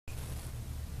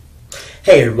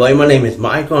Hey everybody, my name is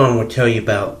Michael and I'm going to tell you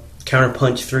about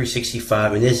CounterPunch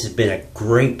 365, and this has been a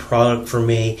great product for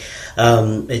me.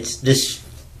 This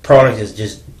product is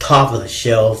just top of the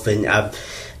shelf, and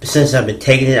since I've been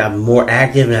taking it, I'm more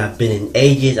active and I've been in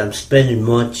ages. I'm spending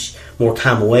much more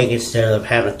time awake instead of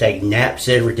having to take naps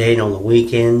every day and on the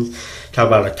weekends. Talk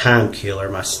about a time killer.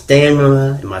 My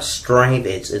stamina and my strength,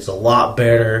 it's a lot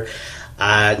better.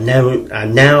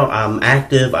 Now I'm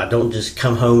active. I don't just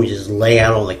come home and just lay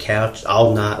out on the couch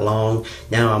all night long.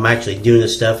 Now I'm actually doing the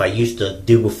stuff I used to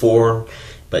do before,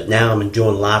 but now I'm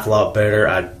enjoying life a lot better.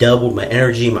 I've doubled my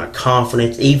energy, my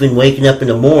confidence. Even waking up in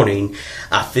the morning,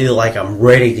 I feel like I'm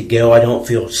ready to go. I don't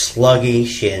feel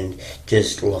sluggish and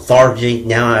just lethargic.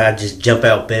 Now I just jump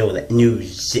out of bed with a new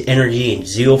energy and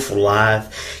zeal for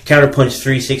life. CounterPunch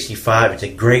 365, it's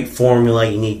a great formula.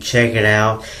 You need to check it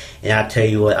out. And I tell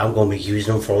you what, I'm going to be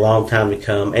using them for a long time to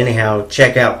come. Anyhow,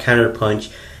 check out CounterPunch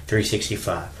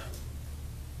 365.